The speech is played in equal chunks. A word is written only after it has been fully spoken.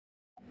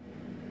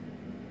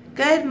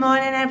Good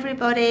morning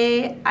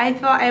everybody. I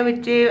thought I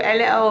would do a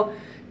little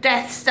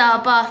Death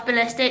Star bath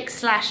ballistic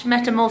 /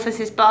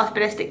 Metamorphosis bath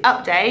ballistic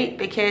update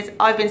because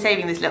I've been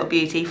saving this little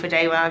beauty for a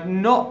day when I've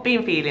not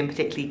been feeling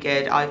particularly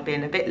good. I've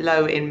been a bit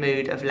low in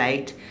mood of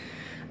late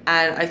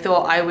and I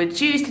thought I would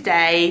choose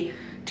today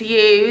to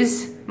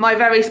use my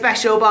very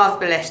special bath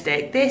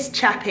ballistic. This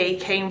chappie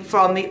came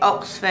from the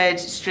Oxford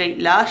Street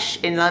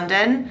Lush in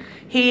London.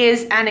 He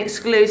is an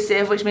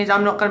exclusive, which means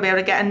I'm not going to be able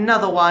to get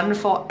another one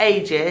for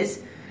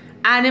ages.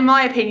 And in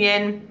my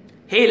opinion,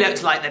 he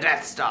looks like the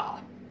Death Star.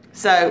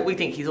 So we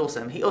think he's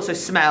awesome. He also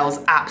smells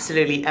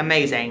absolutely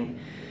amazing.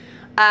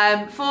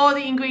 For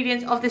the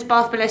ingredients of this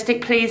bath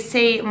ballistic, please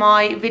see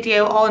my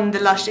video on the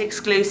Lush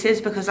exclusives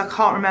because I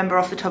can't remember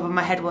off the top of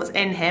my head what's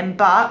in him,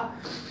 but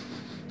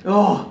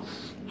oh,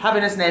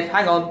 having a sniff,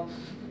 hang on.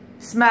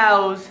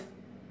 Smells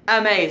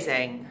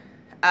amazing.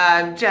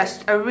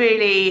 Just a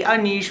really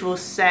unusual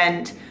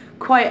scent,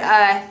 quite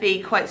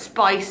earthy, quite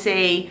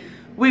spicy.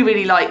 We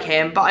really like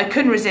him, but I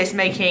couldn't resist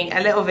making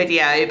a little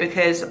video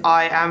because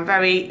I am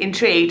very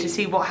intrigued to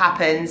see what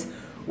happens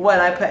when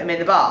I put him in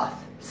the bath.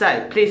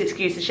 So please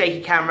excuse the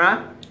shaky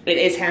camera. It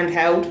is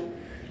handheld.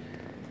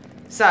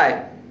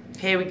 So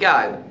here we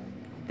go.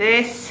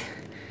 This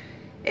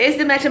is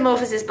the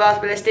Metamorphosis bath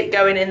ballistic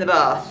going in the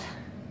bath.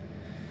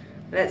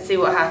 Let's see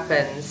what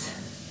happens.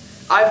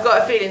 I've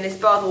got a feeling this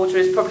bath water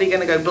is probably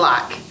going to go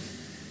black,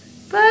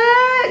 but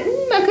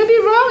I could be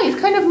wrong. It's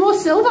kind of more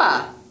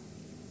silver.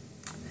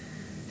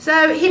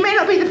 So he may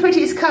not be the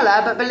prettiest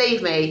colour, but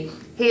believe me,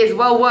 he is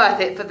well worth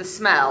it for the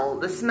smell.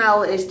 The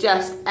smell is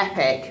just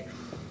epic.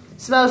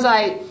 Smells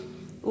like,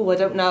 oh, I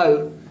don't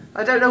know.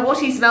 I don't know what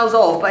he smells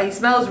of, but he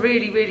smells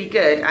really, really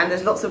good. And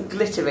there's lots of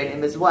glitter in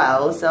him as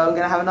well. So I'm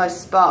going to have a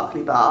nice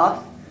sparkly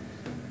bath.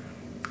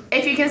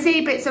 If you can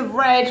see bits of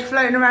red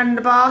floating around in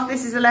the bath,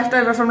 this is a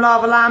leftover from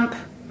Lava Lamp.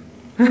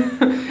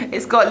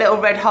 It's got little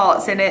red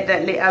hearts in it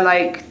that are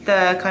like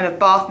the kind of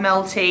bath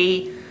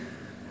melty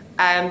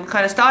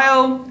kind of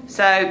style.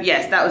 So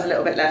yes, that was a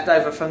little bit left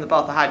over from the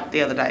bath I had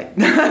the other day.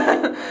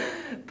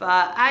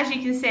 But as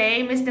you can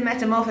see, Mr.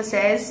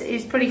 Metamorphosis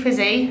is pretty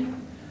fizzy.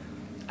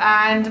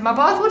 And my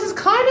bath water's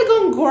kind of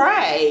gone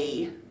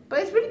grey, but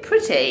it's really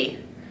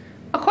pretty.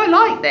 I quite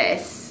like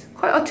this,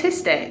 quite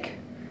artistic.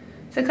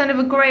 So kind of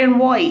a grey and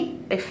white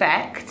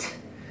effect.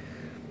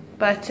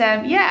 But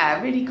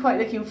yeah, really quite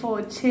looking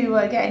forward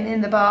to getting in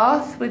the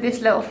bath with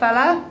this little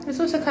fella. There's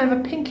also kind of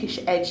a pinkish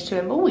edge to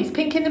him. Oh, he's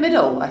pink in the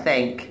middle, I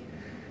think.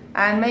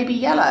 And maybe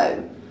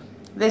yellow.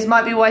 This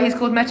might be why he's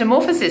called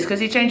Metamorphosis, because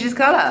he changes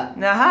colour.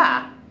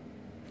 Aha!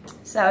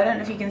 So I don't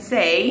know if you can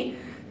see,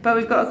 but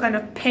we've got a kind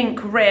of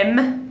pink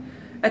rim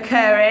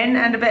occurring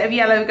and a bit of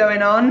yellow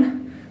going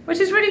on,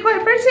 which is really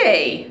quite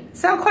pretty.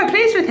 So I'm quite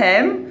pleased with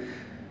him.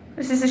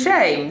 This is a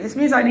shame. This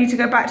means I need to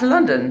go back to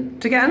London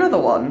to get another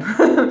one.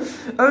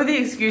 Oh, the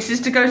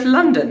excuses to go to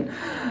London.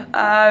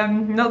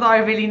 Not that I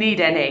really need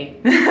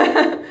any.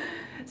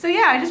 So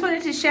yeah, I just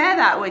wanted to share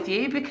that with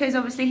you because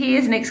obviously he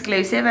is an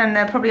exclusive and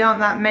there probably aren't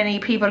that many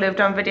people who have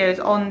done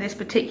videos on this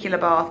particular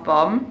bath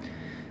bomb.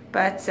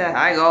 But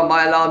hang on,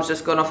 my alarm's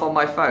just gone off on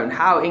my phone.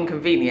 How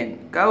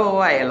inconvenient. Go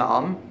away,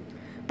 alarm.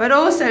 But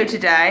also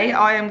today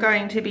I am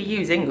going to be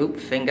using,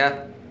 oops,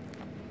 finger.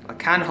 I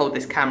can hold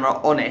this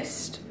camera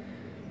honest.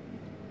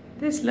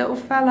 This little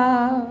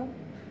fella.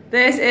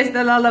 This is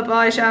the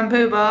Lullaby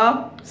shampoo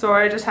bar.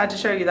 Sorry, I just had to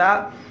show you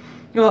that.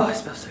 Oh, it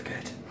smells so good.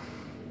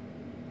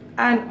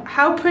 And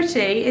how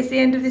pretty is the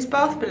end of this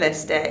bath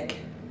ballistic?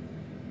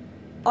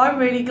 I'm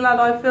really glad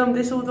I filmed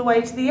this all the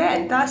way to the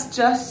end. That's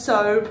just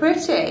so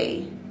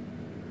pretty.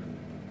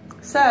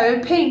 So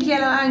pink,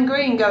 yellow and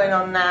green going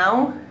on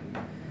now.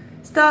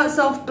 Starts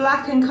off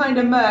black and kind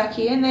of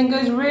murky and then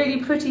goes really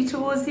pretty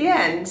towards the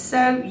end.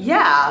 So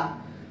yeah,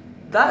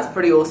 that's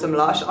pretty awesome,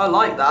 Lush. I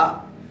like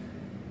that.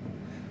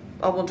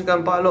 I want to go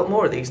and buy a lot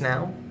more of these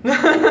now.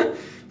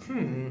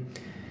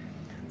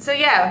 So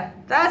yeah,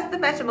 that's the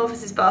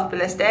Metamorphosis bath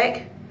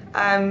ballistic.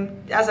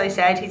 As I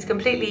said, he's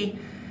completely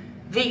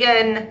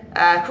vegan,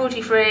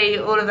 cruelty-free,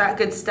 all of that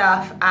good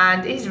stuff,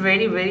 and he's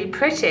really, really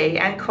pretty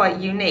and quite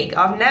unique.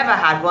 I've never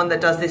had one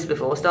that does this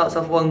before, starts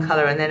off one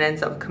colour and then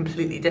ends up a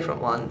completely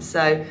different one.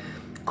 So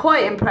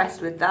quite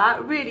impressed with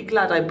that, really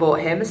glad I bought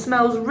him. It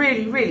smells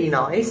really, really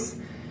nice,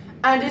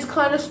 and it's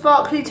kind of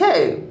sparkly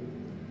too.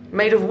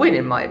 Made of win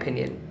in my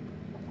opinion.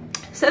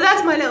 So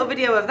that's my little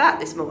video of that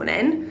this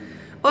morning.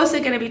 Also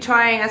going to be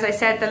trying, as I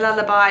said, the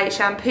Lullaby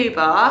shampoo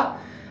bar.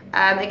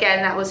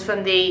 Again, that was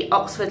from the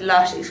Oxford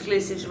Lush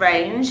exclusives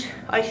range.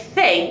 I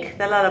think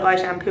the Lullaby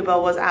shampoo bar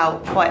was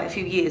out quite a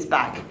few years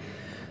back.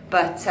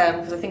 But,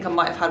 because I think I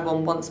might have had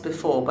one once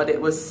before, but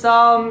it was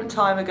some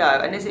time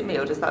ago. And is it me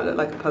or does that look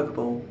like a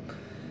Pokeball?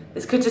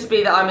 This could just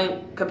be that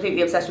I'm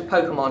completely obsessed with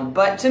Pokemon,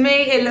 but to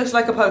me it looks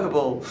like a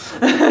Pokeball.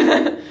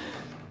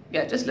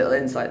 Yeah, just a little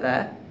insight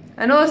there.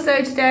 And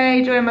also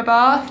today during my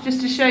bath,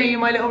 just to show you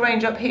my little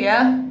range up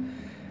here,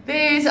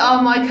 these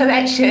are my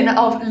collection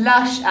of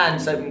Lush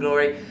and Soap and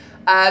Glory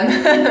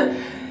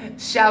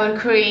shower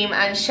cream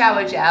and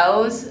shower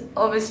gels.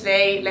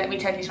 Obviously, let me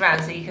turn these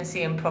around so you can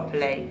see them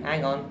properly.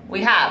 Hang on.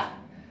 We have,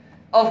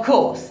 of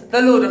course,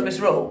 the Lord of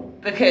Misrule,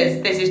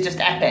 because this is just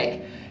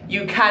epic.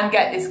 You can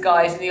get this,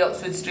 guys, in the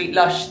Oxford Street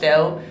Lush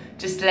still.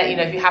 Just to let you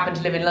know, if you happen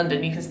to live in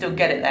London, you can still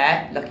get it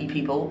there. Lucky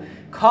people.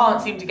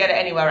 Can't seem to get it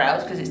anywhere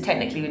else because it's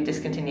technically been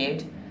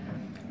discontinued.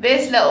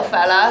 This little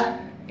fella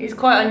is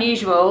quite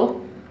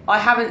unusual. I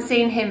haven't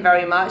seen him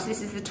very much.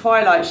 This is the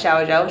Twilight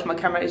shower gel, which my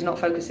camera is not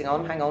focusing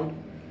on. Hang on.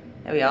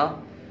 There we are.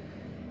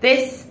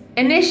 This,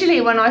 initially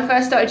when I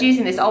first started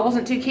using this, I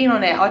wasn't too keen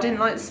on it. I didn't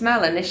like the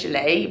smell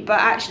initially, but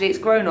actually it's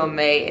grown on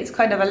me. It's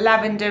kind of a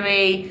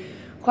lavendery,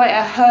 quite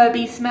a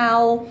herby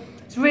smell.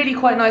 It's really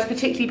quite nice,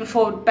 particularly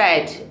before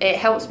bed. It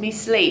helps me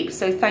sleep,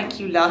 so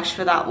thank you Lush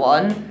for that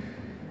one.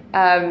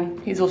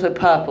 He's also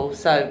purple,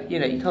 so you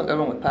know, you can't go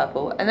wrong with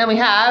purple. And then we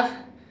have,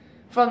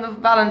 from the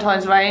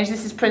Valentine's range,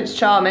 this is Prince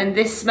Charming.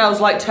 This smells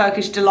like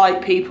Turkish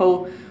Delight,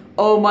 people.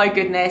 Oh my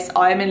goodness,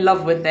 I am in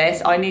love with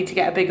this. I need to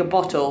get a bigger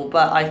bottle,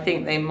 but I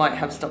think they might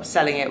have stopped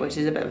selling it, which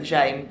is a bit of a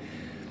shame.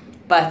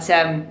 But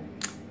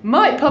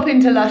might pop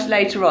into Lush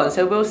later on,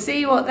 so we'll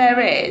see what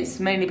there is,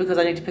 mainly because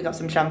I need to pick up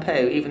some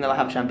shampoo, even though I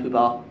have a shampoo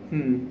bar.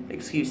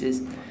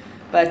 Excuses.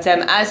 But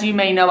as you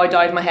may know, I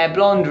dyed my hair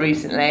blonde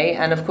recently,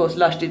 and of course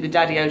Lush do the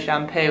Daddy-O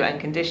shampoo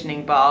and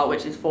conditioning bar,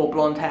 which is for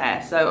blonde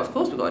hair, so of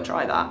course we've got to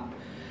try that.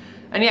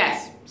 And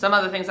yes, some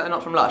other things that are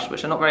not from Lush,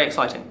 which are not very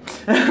exciting.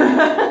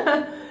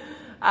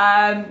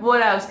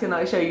 What else can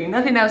I show you?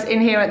 Nothing else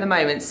in here at the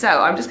moment, so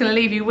I'm just going to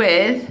leave you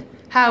with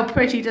how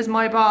pretty does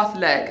my bath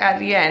look at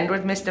the end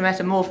with Mr.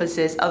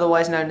 Metamorphosis,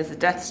 otherwise known as the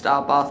Death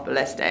Star Bath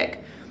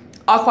Ballistic.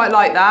 I quite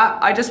like that.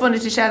 I just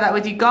wanted to share that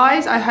with you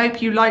guys. I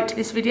hope you liked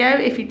this video.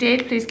 If you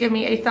did, please give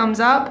me a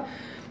thumbs up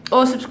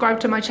or subscribe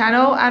to my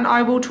channel, and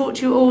I will talk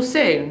to you all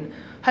soon.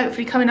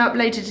 Hopefully coming up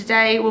later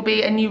today will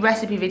be a new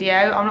recipe video.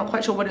 I'm not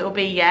quite sure what it will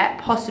be yet.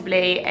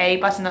 Possibly a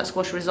butternut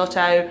squash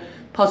risotto,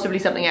 possibly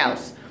something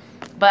else.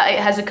 But it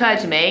has occurred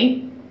to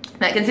me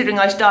that considering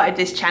I started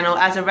this channel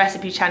as a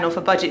recipe channel for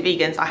budget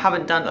vegans, I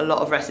haven't done a lot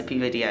of recipe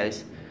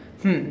videos.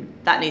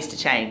 That needs to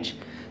change.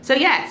 So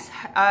yes,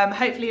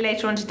 hopefully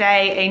later on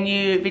today a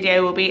new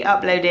video will be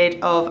uploaded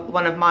of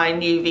one of my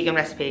new vegan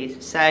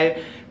recipes. So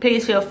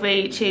please feel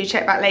free to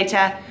check back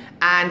later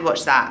and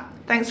watch that.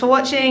 Thanks for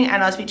watching,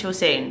 and I'll speak to you all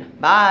soon.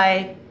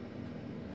 Bye.